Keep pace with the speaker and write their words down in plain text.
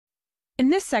In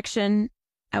this section,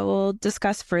 I will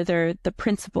discuss further the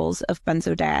principles of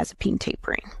benzodiazepine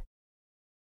tapering.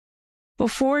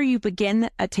 Before you begin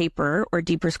a taper or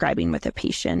deprescribing with a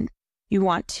patient, you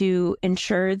want to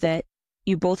ensure that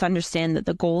you both understand that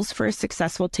the goals for a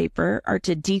successful taper are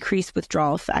to decrease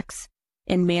withdrawal effects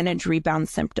and manage rebound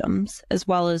symptoms, as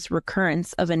well as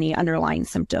recurrence of any underlying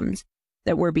symptoms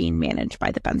that were being managed by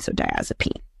the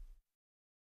benzodiazepine.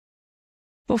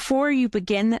 Before you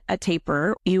begin a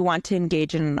taper, you want to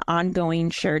engage in an ongoing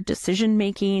shared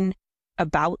decision-making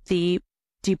about the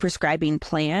deprescribing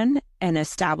plan and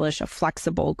establish a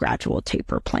flexible, gradual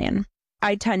taper plan.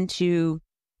 I tend to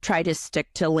try to stick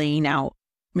to laying out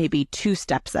maybe 2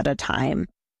 steps at a time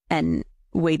and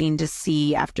waiting to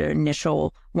see after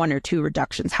initial 1 or 2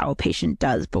 reductions how a patient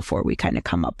does before we kind of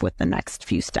come up with the next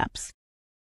few steps.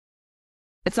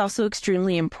 It's also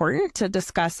extremely important to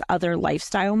discuss other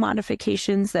lifestyle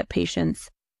modifications that patients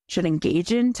should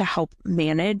engage in to help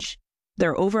manage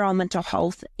their overall mental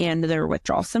health and their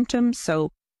withdrawal symptoms.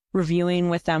 So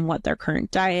reviewing with them what their current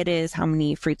diet is, how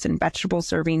many fruits and vegetable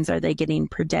servings are they getting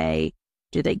per day,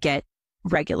 do they get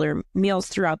regular meals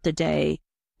throughout the day,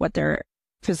 what their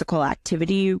physical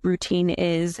activity routine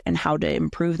is, and how to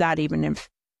improve that, even if,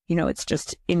 it's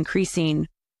just increasing,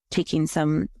 taking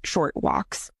some short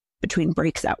walks between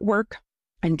breaks at work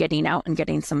and getting out and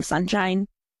getting some sunshine,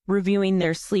 reviewing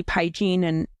their sleep hygiene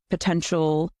and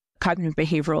potential cognitive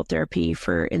behavioral therapy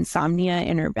for insomnia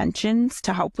interventions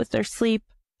to help with their sleep,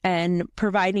 and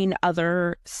providing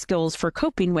other skills for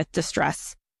coping with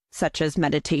distress, such as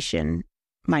meditation,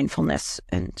 mindfulness,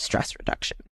 and stress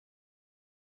reduction.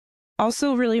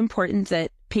 Also really important that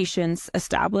patients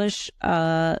establish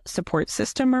a support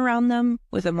system around them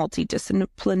with a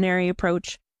multidisciplinary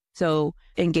approach. So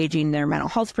engaging their mental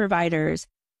health providers,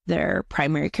 their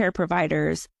primary care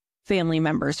providers, family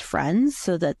members, friends,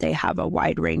 so that they have a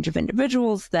wide range of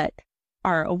individuals that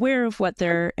are aware of what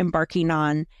they're embarking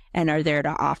on and are there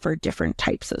to offer different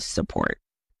types of support.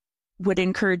 Would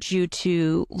encourage you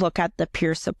to look at the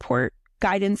peer support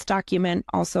guidance document,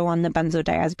 also on the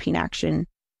Benzodiazepine Action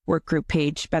Workgroup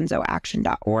page,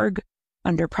 benzoaction.org,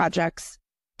 under projects,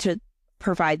 to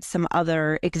provide some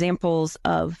other examples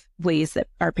of ways that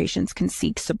our patients can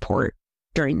seek support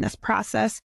during this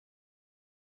process.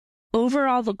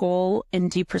 Overall, the goal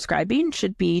in deprescribing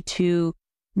should be to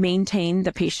maintain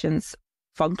the patient's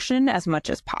function as much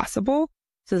as possible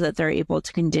so that they're able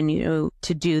to continue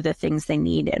to do the things they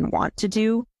need and want to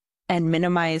do, and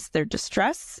minimize their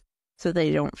distress so they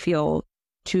don't feel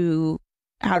too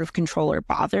out of control or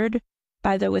bothered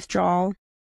by the withdrawal.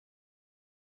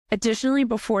 Additionally,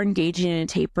 before engaging in a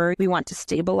taper, we want to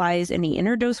stabilize any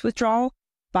interdose withdrawal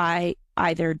by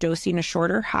either dosing a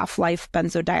shorter half-life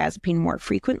benzodiazepine more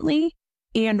frequently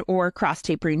and or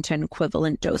cross-tapering to an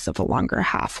equivalent dose of a longer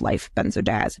half-life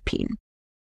benzodiazepine.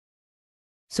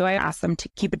 So I ask them to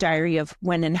keep a diary of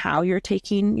when and how you're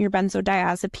taking your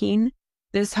benzodiazepine.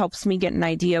 This helps me get an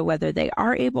idea whether they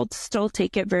are able to still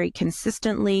take it very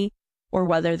consistently or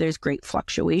whether there's great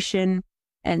fluctuation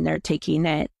and they're taking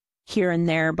it here and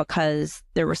there because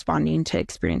they're responding to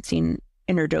experiencing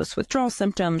interdose withdrawal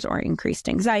symptoms or increased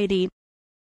anxiety.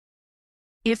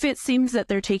 If it seems that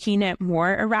they're taking it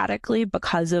more erratically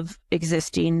because of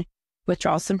existing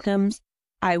withdrawal symptoms,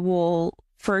 I will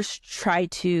first try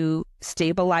to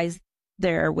stabilize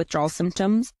their withdrawal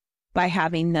symptoms by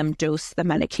having them dose the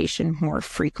medication more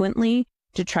frequently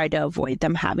to try to avoid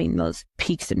them having those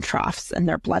peaks and troughs in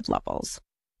their blood levels.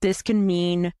 This can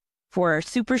mean for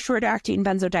super short-acting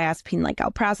benzodiazepine like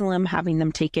alprazolam, having them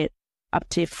take it up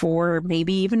to 4,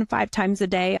 maybe even 5 times a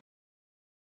day.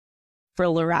 For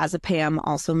lorazepam,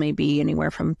 also maybe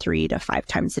anywhere from 3 to 5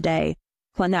 times a day.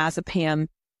 Clonazepam,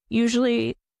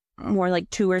 usually more like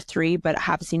 2 or 3, but I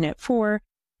have seen it 4.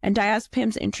 And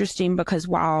diazepam's interesting because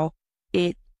while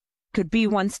it could be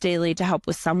once daily to help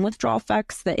with some withdrawal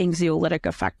effects, the anxiolytic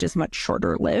effect is much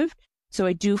shorter lived. So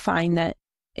I do find that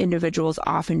individuals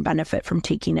often benefit from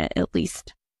taking it at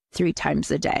least 3 times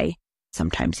a day,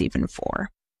 sometimes even 4.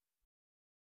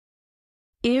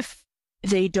 If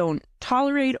they don't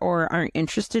tolerate or aren't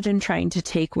interested in trying to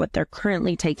take what they're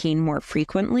currently taking more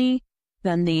frequently,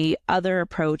 then the other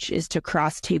approach is to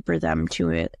cross-taper them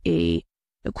to a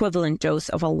equivalent dose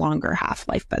of a longer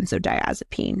half-life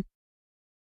benzodiazepine.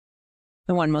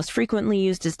 The one most frequently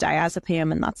used is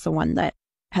diazepam, and that's the one that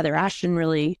Heather Ashton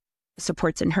really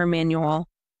supports in her manual.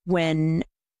 When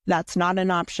that's not an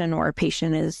option or a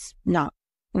patient is not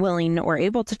willing or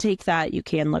able to take that, you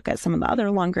can look at some of the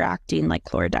other longer acting like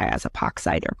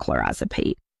chlordiazepoxide or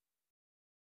chlorazepate.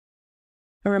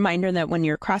 A reminder that when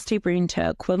you're cross-tapering to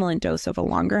equivalent dose of a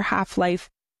longer half-life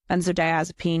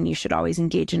benzodiazepine, you should always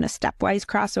engage in a stepwise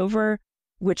crossover,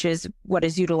 which is what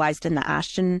is utilized in the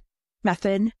Ashton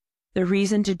method. The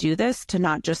reason to do this, to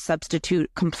not just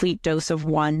substitute complete dose of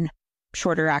one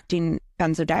shorter acting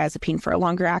benzodiazepine for a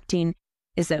longer acting,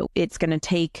 is that it's going to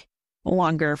take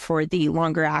longer for the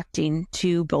longer acting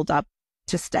to build up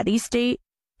to steady state.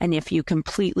 And if you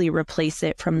completely replace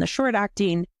it from the short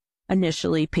acting,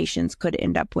 initially patients could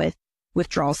end up with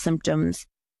withdrawal symptoms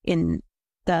in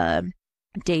the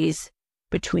days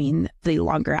between the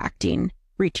longer acting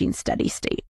reaching steady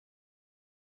state.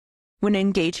 When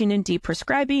engaging in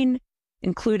deprescribing,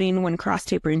 including when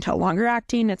cross-tapering to longer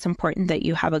acting, it's important that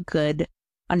you have a good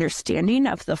understanding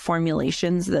of the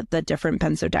formulations that the different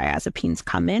benzodiazepines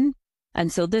come in.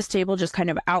 And so this table just kind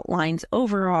of outlines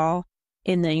overall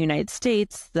in the United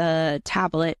States, the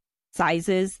tablet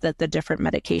sizes that the different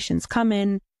medications come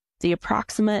in, the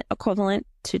approximate equivalent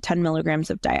to 10 milligrams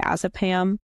of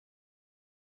diazepam.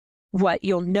 What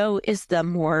you'll note is the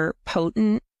more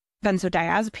potent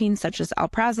benzodiazepines such as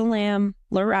alprazolam,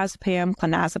 lorazepam,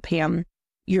 clonazepam,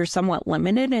 you're somewhat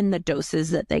limited in the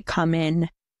doses that they come in,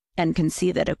 and can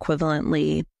see that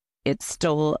equivalently it's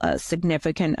still a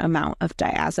significant amount of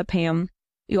diazepam.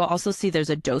 You'll also see there's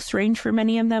a dose range for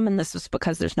many of them, and this is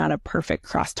because there's not a perfect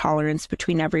cross-tolerance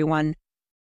between everyone.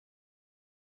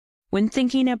 When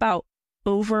thinking about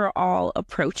overall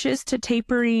approaches to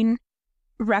tapering,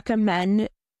 recommend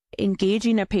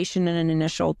engaging a patient in an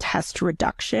initial test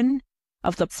reduction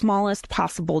of the smallest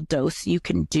possible dose you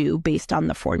can do based on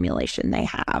the formulation they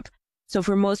have. So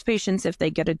for most patients, if they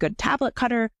get a good tablet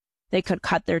cutter, they could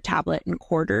cut their tablet in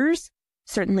quarters.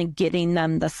 Certainly getting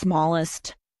them the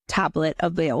smallest tablet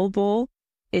available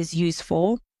is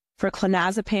useful. For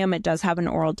clonazepam, it does have an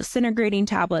oral disintegrating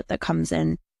tablet that comes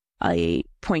in a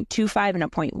 0.25 and a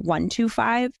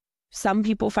 0.125. Some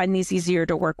people find these easier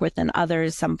to work with than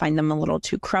others. Some find them a little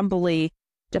too crumbly,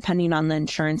 depending on the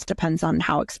insurance, depends on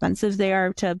how expensive they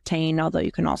are to obtain, although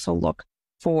you can also look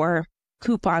for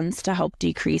coupons to help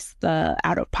decrease the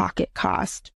out-of-pocket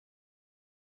cost.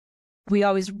 We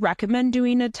always recommend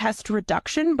doing a test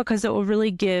reduction because it will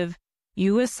really give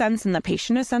you a sense and the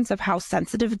patient a sense of how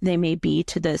sensitive they may be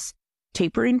to this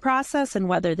tapering process and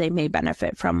whether they may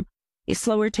benefit from a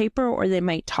slower taper or they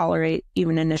might tolerate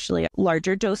even initially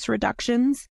larger dose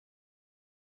reductions.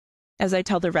 As I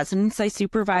tell the residents I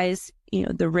supervise,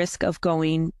 the risk of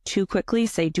going too quickly,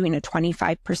 say doing a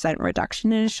 25%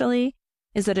 reduction initially,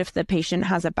 is that if the patient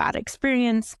has a bad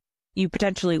experience, you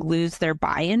potentially lose their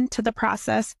buy-in to the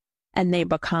process and they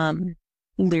become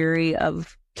leery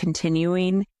of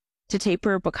continuing to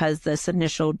taper because this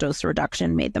initial dose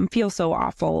reduction made them feel so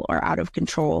awful or out of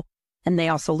control. And they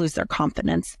also lose their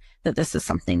confidence that this is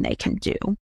something they can do.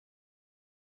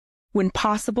 When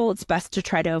possible, it's best to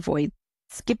try to avoid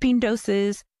skipping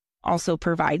doses, also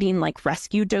providing like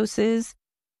rescue doses.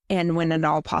 And when at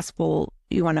all possible,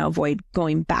 you want to avoid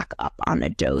going back up on a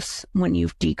dose when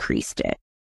you've decreased it.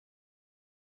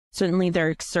 Certainly, there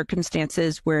are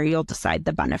circumstances where you'll decide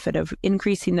the benefit of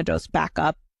increasing the dose back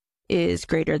up is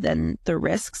greater than the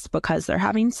risks because they're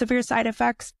having severe side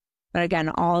effects. But again,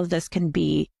 all of this can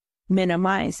be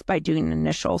minimized by doing an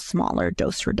initial smaller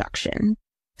dose reduction.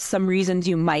 Some reasons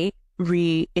you might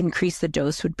increase the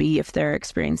dose would be if they're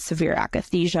experiencing severe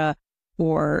akathisia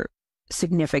or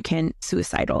significant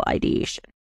suicidal ideation.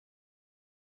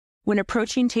 When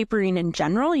approaching tapering in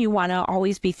general, you want to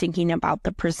always be thinking about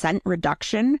the percent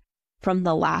reduction from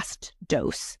the last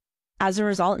dose. As a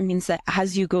result, it means that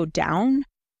as you go down,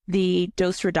 the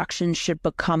dose reduction should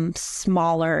become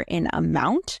smaller in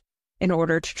amount in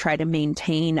order to try to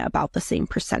maintain about the same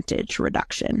percentage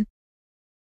reduction.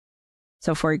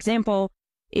 So for example,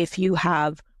 if you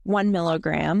have 1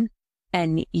 milligram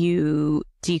and you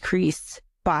decrease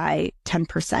by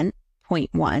 10%,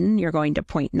 0.1, you're going to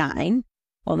 0.9.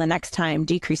 Well, the next time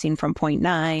decreasing from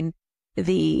 0.9,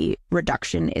 the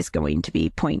reduction is going to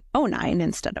be 0.09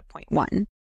 instead of 0.1.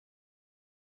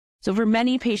 So for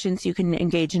many patients, you can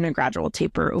engage in a gradual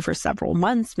taper over several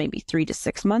months, maybe 3 to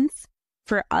 6 months.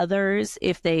 For others,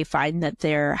 if they find that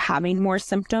they're having more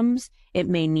symptoms, it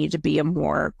may need to be a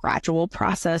more gradual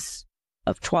process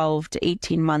of 12 to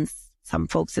 18 months. Some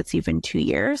folks, it's even 2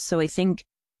 years. So I think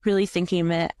really thinking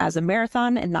of it as a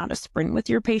marathon and not a sprint with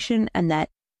your patient, and that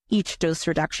each dose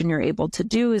reduction you're able to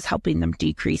do is helping them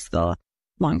decrease the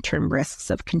long-term risks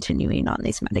of continuing on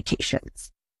these medications.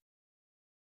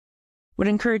 Would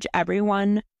encourage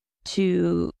everyone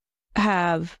to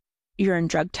have urine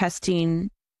drug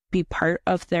testing be part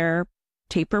of their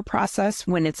taper process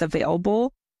when it's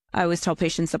available. I always tell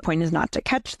patients the point is not to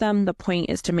catch them. The point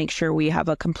is to make sure we have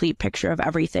a complete picture of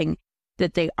everything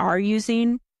that they are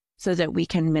using so that we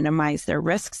can minimize their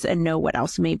risks and know what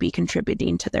else may be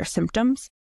contributing to their symptoms.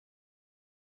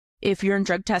 If urine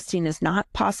drug testing is not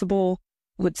possible,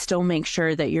 would still make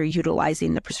sure that you're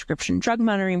utilizing the prescription drug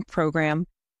monitoring program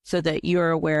so that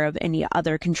you're aware of any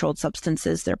other controlled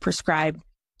substances they're prescribed,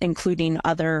 including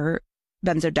other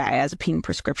benzodiazepine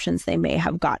prescriptions they may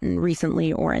have gotten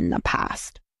recently or in the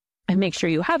past. And make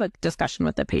sure you have a discussion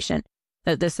with the patient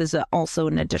that this is also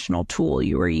an additional tool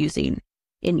you are using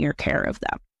in your care of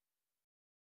them.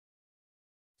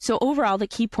 So overall, the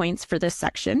key points for this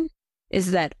section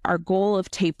is that our goal of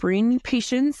tapering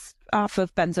patients off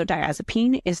of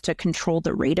benzodiazepine is to control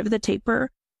the rate of the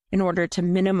taper in order to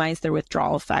minimize their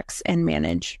withdrawal effects and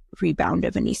manage rebound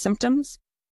of any symptoms.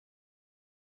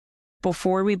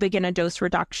 Before we begin a dose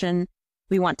reduction,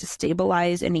 we want to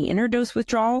stabilize any interdose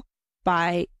withdrawal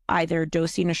by either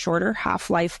dosing a shorter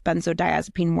half-life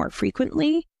benzodiazepine more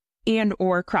frequently and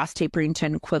or cross-tapering to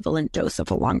an equivalent dose of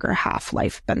a longer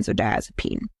half-life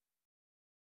benzodiazepine.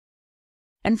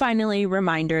 And finally,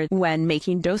 reminder, when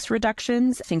making dose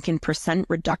reductions, think in %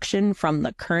 reduction from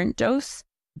the current dose.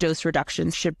 Dose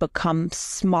reductions should become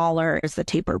smaller as the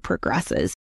taper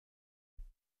progresses.